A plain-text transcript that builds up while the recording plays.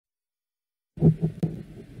Hey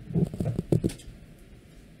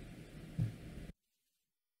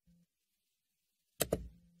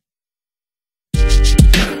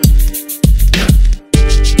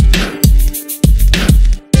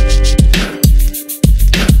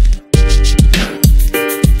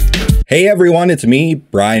everyone, it's me,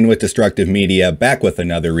 Brian with Destructive Media, back with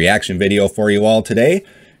another reaction video for you all today.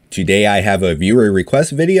 Today I have a viewer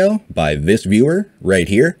request video by this viewer right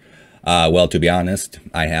here. Well, to be honest,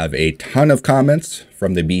 I have a ton of comments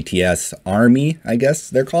from the BTS Army, I guess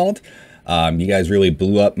they're called. You guys really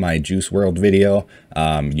blew up my Juice Wrlds video.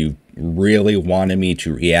 You really wanted me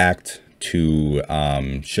to react to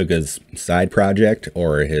SUGA's side project,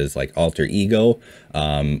 or his like alter ego,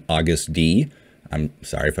 Agust D. I'm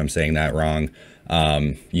sorry if I'm saying that wrong.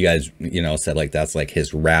 You guys, said like that's like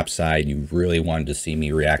his rap side. You really wanted to see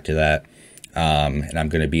me react to that. And I'm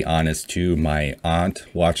going to be honest too, my aunt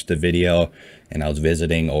watched the video and I was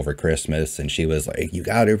visiting over Christmas and she was like, you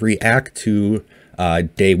got to react to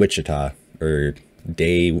Daechwita or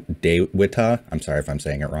Daechwita. I'm sorry if I'm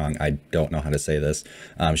saying it wrong. I don't know how to say this.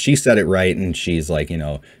 She said it right and she's like, you're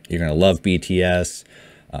going to love BTS.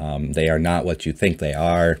 They are not what you think they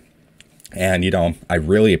are. And, I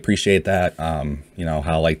really appreciate that,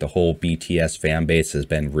 how like the whole BTS fan base has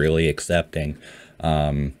been really accepting.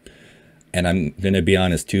 And I'm going to be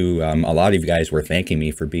honest too, a lot of you guys were thanking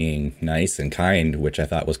me for being nice and kind, which I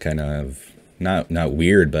thought was kind of not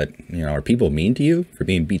weird, but, are people mean to you for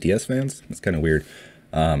being BTS fans? It's kind of weird.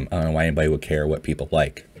 I don't know why anybody would care what people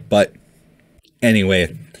like. But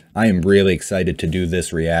anyway, I am really excited to do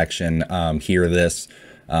this reaction, hear this.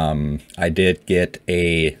 I did get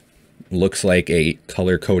looks like a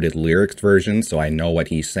color-coded lyrics version, so I know what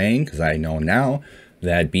he's saying, because I know now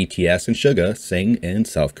that BTS and SUGA sing in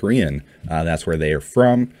South Korean. That's where they are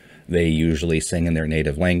from. They usually sing in their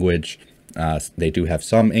native language. They do have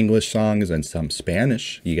some English songs and some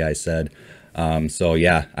Spanish, you guys said. So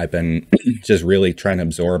yeah, I've been just really trying to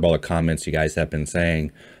absorb all the comments you guys have been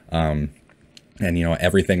saying. And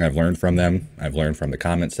everything I've learned from them, I've learned from the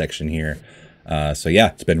comment section here. So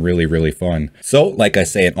yeah, it's been really, really fun. So like I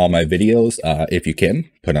say in all my videos, if you can,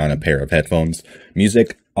 put on a pair of headphones.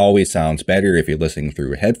 Music always sounds better if you're listening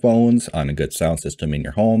through headphones on a good sound system in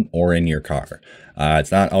your home or in your car.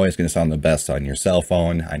 It's not always going to sound the best on your cell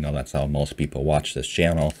phone. I know that's how most people watch this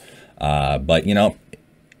channel. But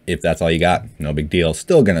if that's all you got, no big deal.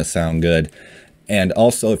 Still going to sound good. And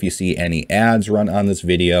also, if you see any ads run on this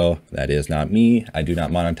video, that is not me. I do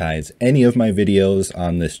not monetize any of my videos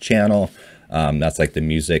on this channel. That's like the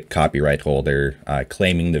music copyright holder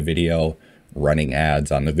claiming the video, running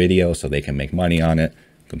ads on the video so they can make money on it.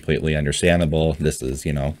 Completely understandable. This is,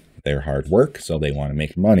 their hard work, so they want to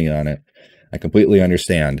make money on it. I completely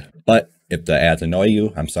understand. But if the ads annoy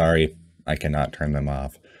you, I'm sorry, I cannot turn them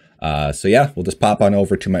off. So yeah, we'll just pop on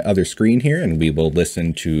over to my other screen here and we will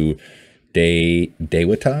listen to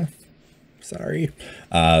Daechwita,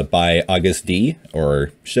 by Agust D,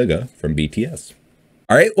 or SUGA from BTS.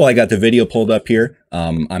 All right, well, I got the video pulled up here.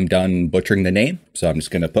 I'm done butchering the name, so I'm just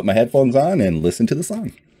going to put my headphones on and listen to the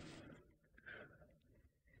song.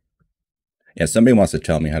 Yeah, somebody wants to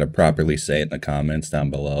tell me how to properly say it in the comments down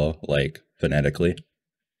below, like phonetically.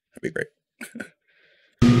 That'd be great.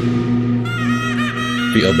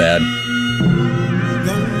 Feel bad.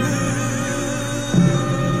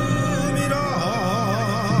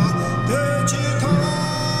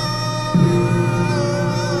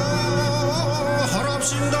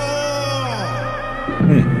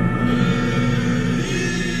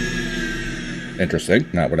 Interesting,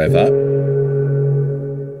 not what I thought.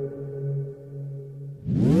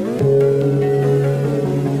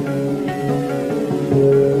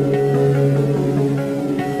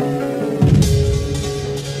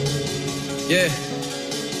 Yeah.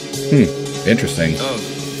 Interesting.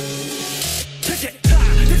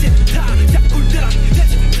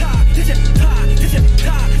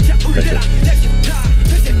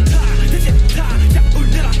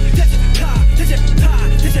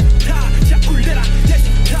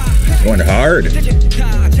 Going hard.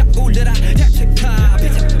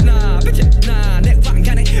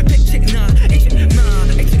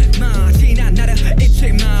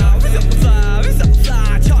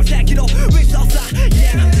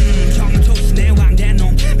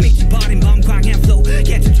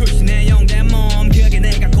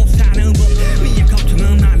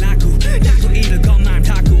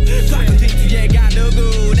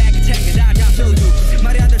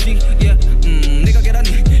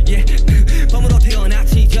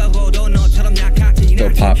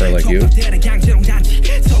 Popper like you.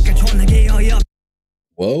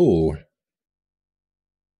 Whoa.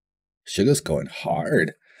 SUGA's going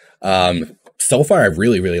hard. So far, I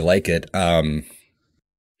really like it. You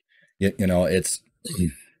know, it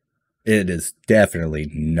is definitely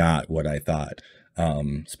not what I thought.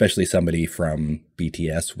 Especially somebody from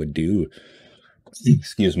BTS would do.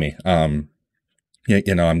 Excuse me.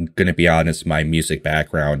 You know, I'm gonna be honest. My music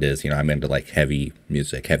background is, you know, I'm into like heavy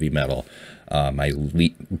music, heavy metal.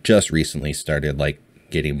 Just recently started like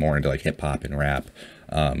getting more into like hip hop and rap.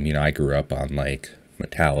 You know, I grew up on like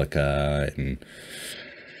Metallica and,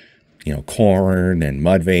 you know, Korn and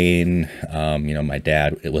Mudvayne. You know, my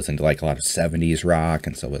dad, it was into like a lot of 70s rock,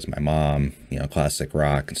 and so was my mom, you know, classic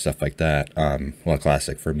rock and stuff like that. Well,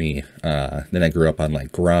 classic for me. Then I grew up on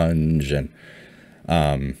like grunge,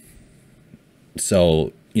 and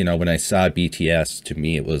so, you know, when I saw BTS, to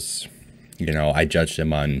me it was, you know, I judged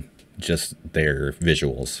them on just their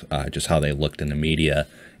visuals, just how they looked in the media,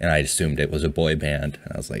 and I assumed it was a boy band.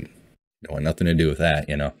 And I was like, no, nothing to do with that,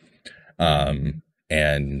 you know.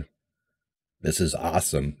 And this is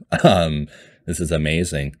awesome. This is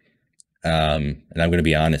amazing. And I'm going to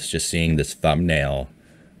be honest, just seeing this thumbnail,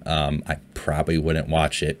 I probably wouldn't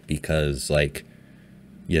watch it because, like,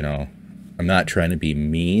 you know, I'm not trying to be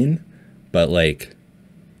mean, but like,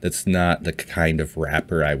 that's not the kind of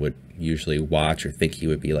rapper I would usually watch or think he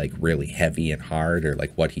would be like really heavy and hard, or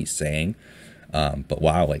like what he's saying. But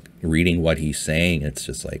wow, like reading what he's saying, it's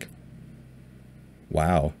just like,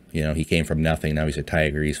 wow, you know, he came from nothing. Now he's a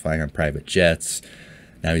tiger. He's flying on private jets.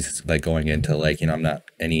 Now he's like going into like, you know, I'm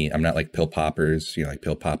not like pill poppers, you know, like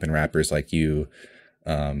pill popping rappers like you.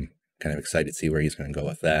 Kind of excited to see where he's going to go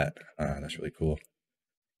with that. That's really cool.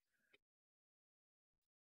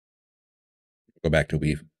 Go back to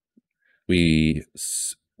we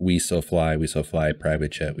so fly,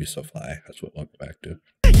 private jet, we so fly. That's what we'll go back to.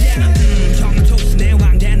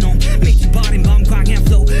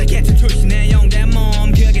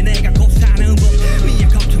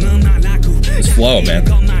 It's flow, man.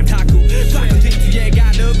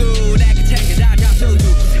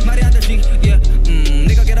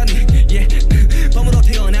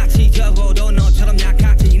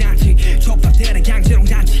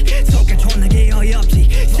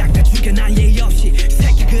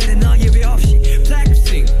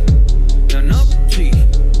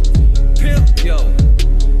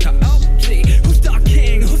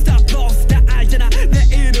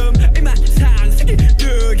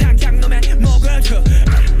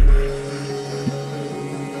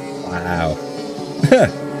 Wow.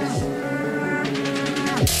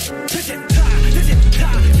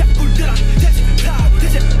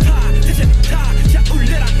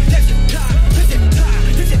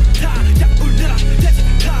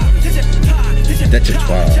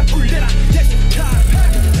 Daechwita.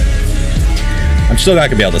 I'm still not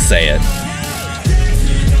gonna be able to say it.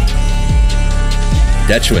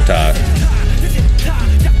 Daechwita.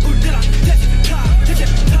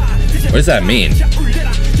 What does that mean?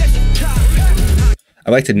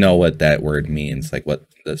 I'd like to know what that word means, like what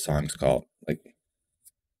the song's called. Like,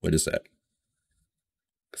 what is that?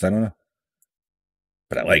 Because I don't know.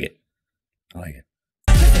 But I like it. I like it.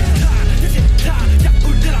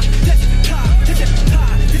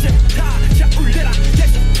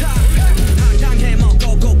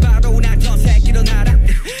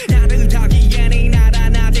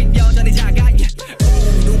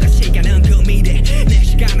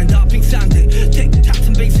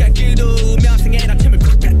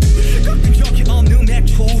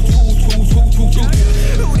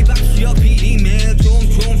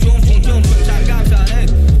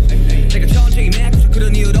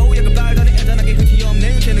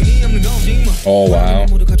 Oh, wow.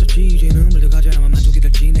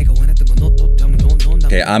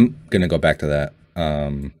 Okay, I'm gonna go back to that.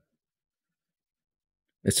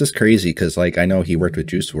 It's just crazy because, like, I know he worked with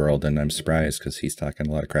Juice Wrlds, and I'm surprised because he's talking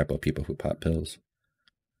a lot of crap about people who pop pills.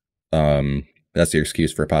 That's your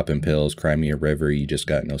excuse for popping pills. Cry me a river. You just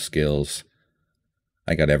got no skills.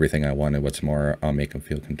 I got everything I wanted. What's more, I'll make him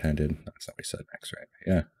feel contented. That's what we said next, right?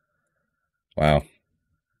 Yeah. Wow.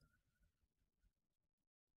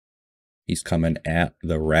 He's coming at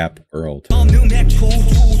the rap world.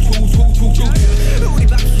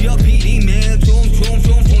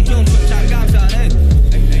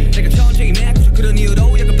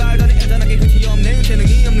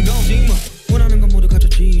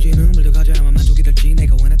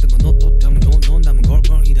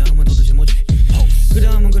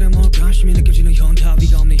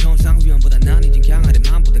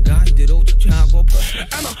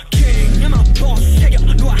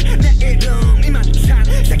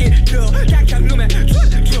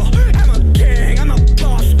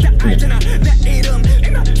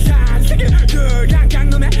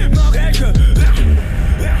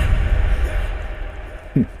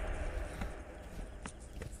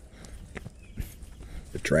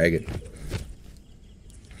 dragon.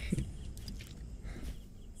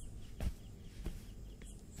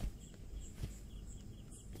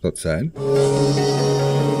 Outside.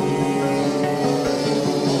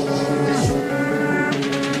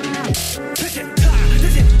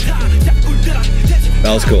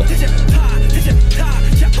 That was cool.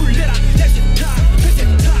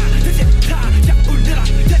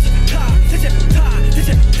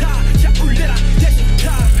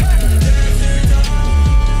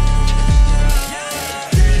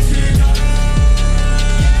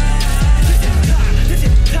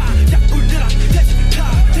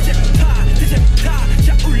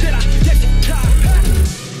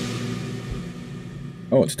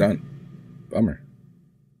 Oh, it's done. Bummer.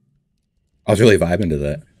 I was really vibing to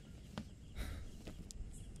that.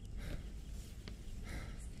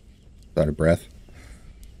 Out of breath.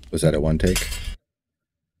 Was that a one take?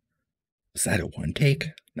 Was that a one take?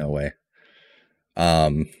 No way.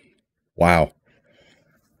 Wow.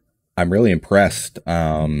 I'm really impressed.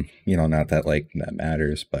 You know, not that like that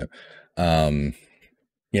matters, but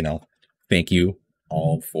you know, thank you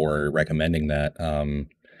all for recommending that.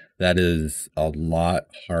 That is a lot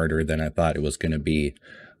harder than I thought it was going to be.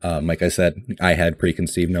 Like I said, I had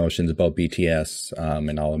preconceived notions about BTS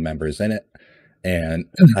and all the members in it, and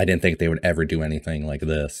I didn't think they would ever do anything like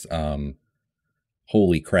this.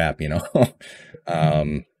 Holy crap, you know.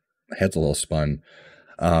 My head's a little spun.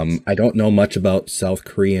 I don't know much about South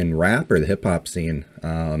Korean rap or the hip hop scene,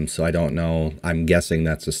 so I don't know. I'm guessing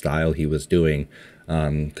that's the style he was doing,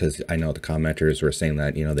 because I know the commenters were saying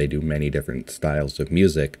that, you know, they do many different styles of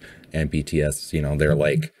music, and BTS, you know, they're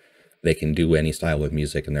like, they can do any style of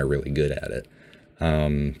music and they're really good at it.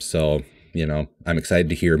 So, you know, I'm excited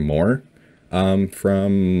to hear more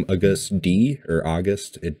from Agust D, or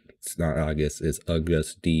August. It's not August, it's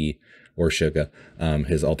Agust D, or Suga,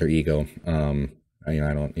 his alter ego. I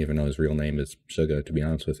don't even know his real name is Suga, to be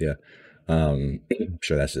honest with you. I'm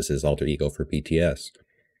sure that's just his alter ego for BTS.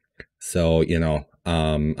 So, you know,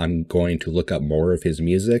 I'm going to look up more of his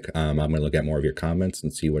music. I'm going to look at more of your comments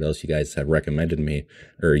and see what else you guys have recommended me,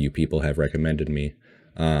 or you people have recommended me.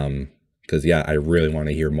 Because, yeah, I really want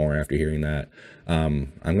to hear more after hearing that.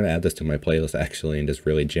 I'm going to add this to my playlist, actually, and just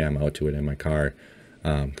really jam out to it in my car.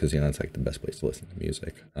 Because, you know, it's like the best place to listen to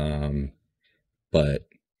music. But,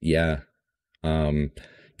 yeah.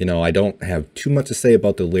 You know, I don't have too much to say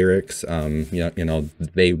about the lyrics. You know,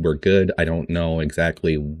 they were good. I don't know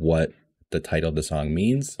exactly what the title of the song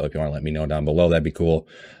means, so if you want to let me know down below, that'd be cool.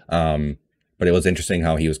 But it was interesting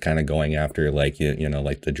how he was kind of going after, like, you know,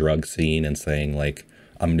 like the drug scene, and saying like,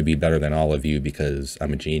 I'm going to be better than all of you because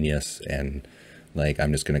I'm a genius, and like,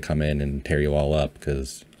 I'm just going to come in and tear you all up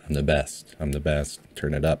because I'm the best. I'm the best.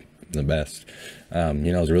 Turn it up. I'm the best.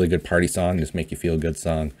 You know, it was a really good party song, just make you feel good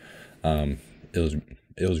song. It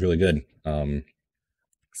was really good.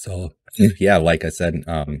 So yeah, like I said,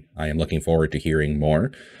 I am looking forward to hearing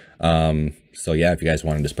more. So yeah, if you guys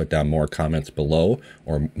want to just put down more comments below,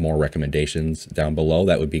 or more recommendations down below,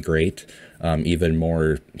 that would be great. Even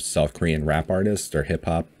more South Korean rap artists or hip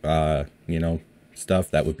hop, you know,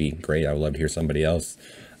 stuff, that would be great. I would love to hear somebody else,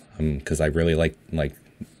 because I really like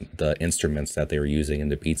the instruments that they were using in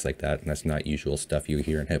the beats like that, and that's not usual stuff you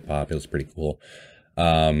hear in hip hop. It was pretty cool.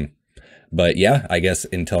 But yeah, I guess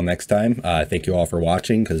until next time, thank you all for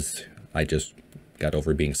watching, because I just got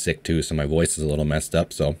over being sick too, so my voice is a little messed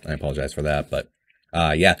up, so I apologize for that. But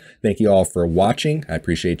yeah, thank you all for watching. I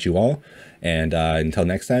appreciate you all. And until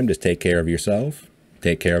next time, just take care of yourself,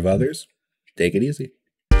 take care of others, take it easy.